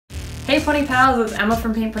Hey Pony Pals, it's Emma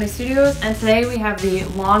from Paint Pony Studios, and today we have the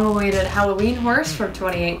long-awaited Halloween horse from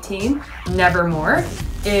 2018, Nevermore,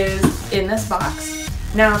 is in this box.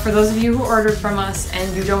 Now, for those of you who ordered from us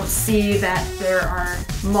and you don't see that there are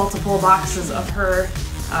multiple boxes of her,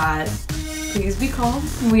 please be calm.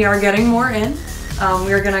 We are getting more in.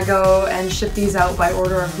 We are going to go and ship these out by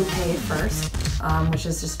order of who paid first, which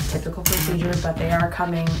is just a typical procedure, but they are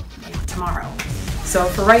coming tomorrow. So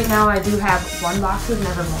for right now, I do have one box of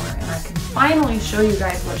Nevermore, and I can finally show you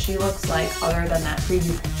guys what she looks like other than that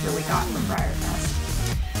preview picture we got from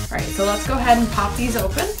Breyer. Alright, so let's go ahead and pop these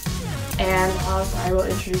open, and I will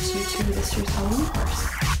introduce you to this year's Halloween horse.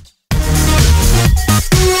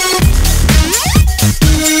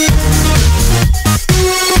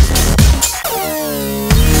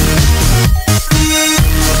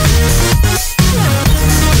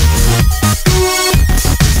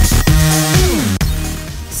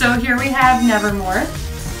 So here we have Nevermore,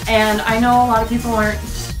 and I know a lot of people aren't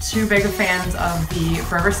too big of fans of the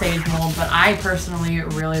Forever Saige mold, but I personally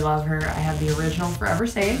really love her. I have the original Forever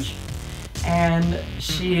Saige, and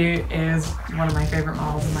she is one of my favorite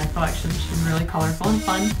models in my collection. She's really colorful and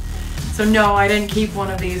fun. So no, I didn't keep one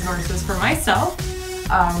of these horses for myself,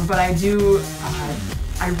 but I do,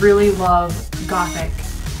 I really love gothic,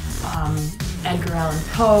 Edgar Allen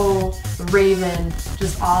Poe, Raven,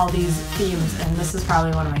 just all these themes, and this is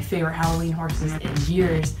probably one of my favorite Halloween horses in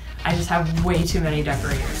years. I just have way too many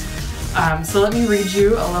decorators. So let me read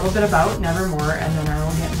you a little bit about Nevermore, and then I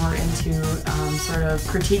will get more into sort of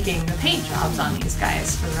critiquing the paint jobs on these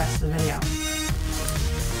guys for the rest of the video.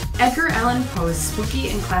 Edgar Allen Poe's spooky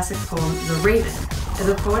and classic poem, The Raven, is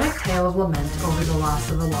a poetic tale of lament over the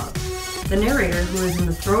loss of a love. The narrator, who is in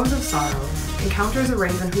the throes of sorrow, encounters a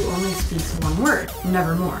raven who only speaks one word,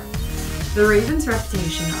 nevermore. The raven's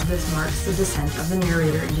repetition of this marks the descent of the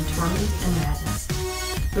narrator into torment and madness.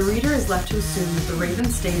 The reader is left to assume that the raven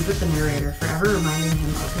stays with the narrator, forever reminding him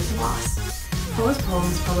of his loss. Poe's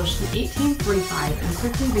poems published in 1845 and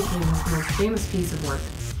quickly became his most famous piece of work.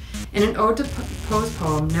 In an ode to Poe's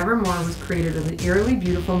poem, Nevermore was created with an eerily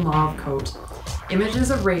beautiful mauve coat.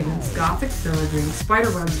 Images of ravens, gothic filigree,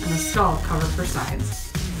 spiderwebs, and a skull cover her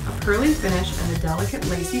sides. A pearly finish and a delicate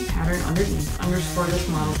lacy pattern underneath underscore this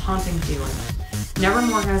model's haunting feeling.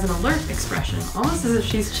 Nevermore has an alert expression, almost as if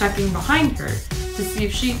she's checking behind her to see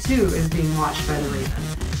if she too is being watched by the raven.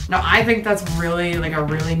 Now I think that's really a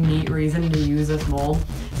really neat reason to use this mold.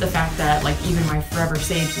 The fact that even my Forever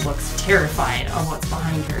Saige looks terrified of what's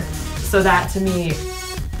behind her. So that to me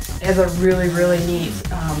is a really, really neat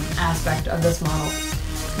aspect of this model.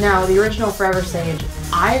 Now, the original Forever Saige,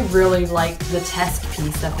 I really liked the test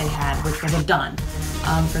piece that they had, which was a dun.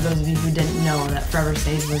 For those of you who didn't know, that Forever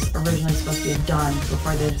Saige was originally supposed to be a dun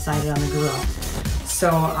before they decided on the gorilla. So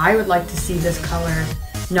I would like to see this color,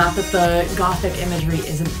 not that the gothic imagery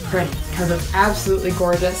isn't pretty, because it's absolutely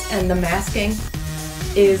gorgeous, and the masking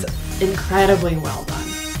is incredibly well done.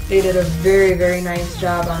 They did a very, very nice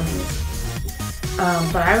job on these.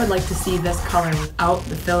 But I would like to see this color without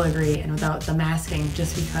the filigree and without the masking,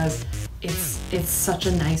 just because it's such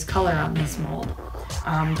a nice color on this mold.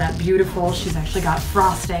 That beautiful, she's actually got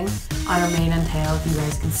frosting on her mane and tail, if you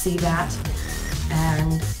guys can see that.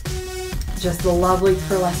 And just the lovely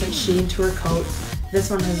pearlescent sheen to her coat. This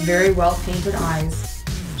one has very well painted eyes.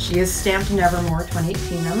 She is stamped Nevermore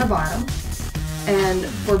 2018 on the bottom. And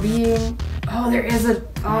for being, there is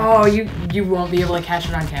you won't be able to catch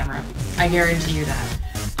it on camera. I guarantee you that.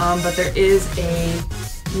 But there is a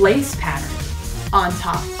lace pattern on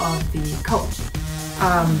top of the coat.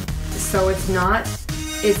 So it's not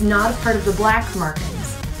a part of the black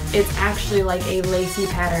markings. It's actually like a lacy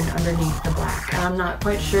pattern underneath the black. And I'm not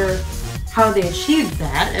quite sure how they achieved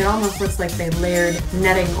that. It almost looks like they layered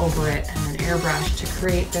netting over it and then airbrushed to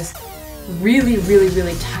create this really, really,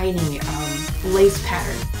 really tiny lace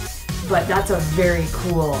pattern. But that's a very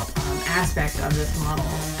cool aspect of this model,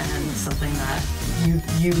 and something that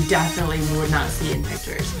you definitely would not see in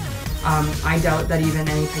pictures. I doubt that even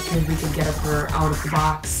any pictures we could get of her out of the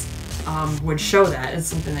box would show that. It's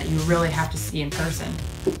something that you really have to see in person.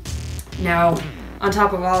 Now, on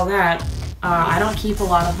top of all that, I don't keep a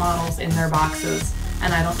lot of models in their boxes,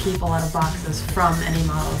 and I don't keep a lot of boxes from any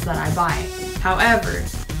models that I buy. However,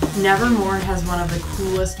 Nevermore has one of the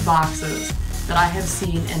coolest boxes that I have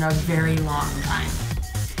seen in a very long time.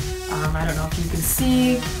 I don't know if you can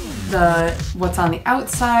see what's on the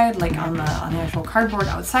outside, on the actual cardboard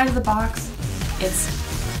outside of the box. It's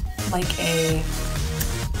like a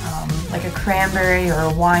cranberry or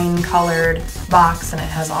a wine colored box, and it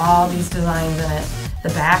has all these designs in it. The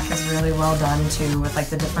back is really well done too, with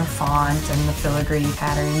the different font and the filigree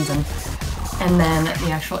patterns, and And then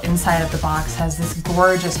the actual inside of the box has this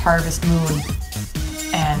gorgeous harvest moon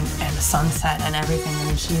and a sunset and everything,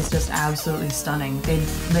 and she's just absolutely stunning.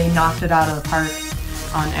 They knocked it out of the park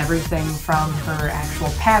on everything from her actual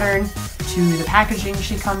pattern to the packaging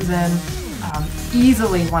she comes in.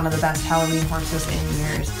 Easily one of the best Halloween horses in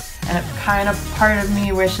years. And it kind of, part of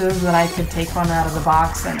me wishes that I could take one out of the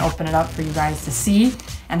box and open it up for you guys to see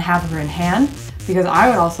and have her in hand, because I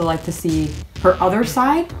would also like to see her other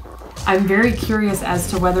side. I'm very curious as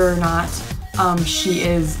to whether or not she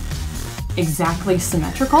is exactly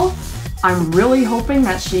symmetrical. I'm really hoping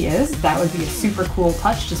that she is. That would be a super cool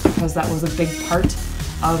touch, just because that was a big part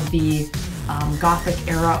of the Gothic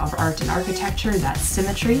era of art and architecture, that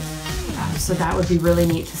symmetry. So that would be really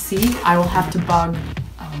neat to see. I will have to bug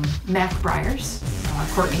Mac Breyer's,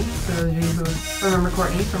 Courtney, for those of you who remember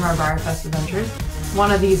Courtney from our Breyer Fest adventures.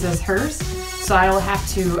 One of these is hers, so I will have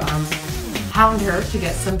to hound her to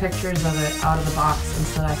get some pictures of it out of the box, and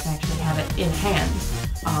so that I can actually have it in hand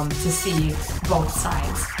to see both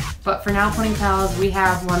sides. But for now, Pony Pals, we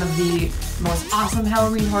have one of the most awesome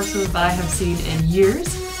Halloween horses that I have seen in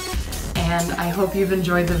years. And I hope you've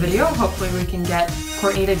enjoyed the video. Hopefully we can get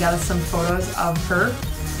Courtney to get us some photos of her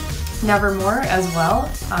Nevermore as well,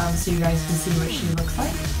 so you guys can see what she looks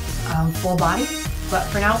like, full body. But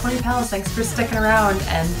for now, Pony Pals, thanks for sticking around,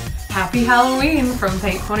 and happy Halloween from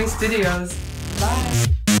Paint Pony Studios. Bye!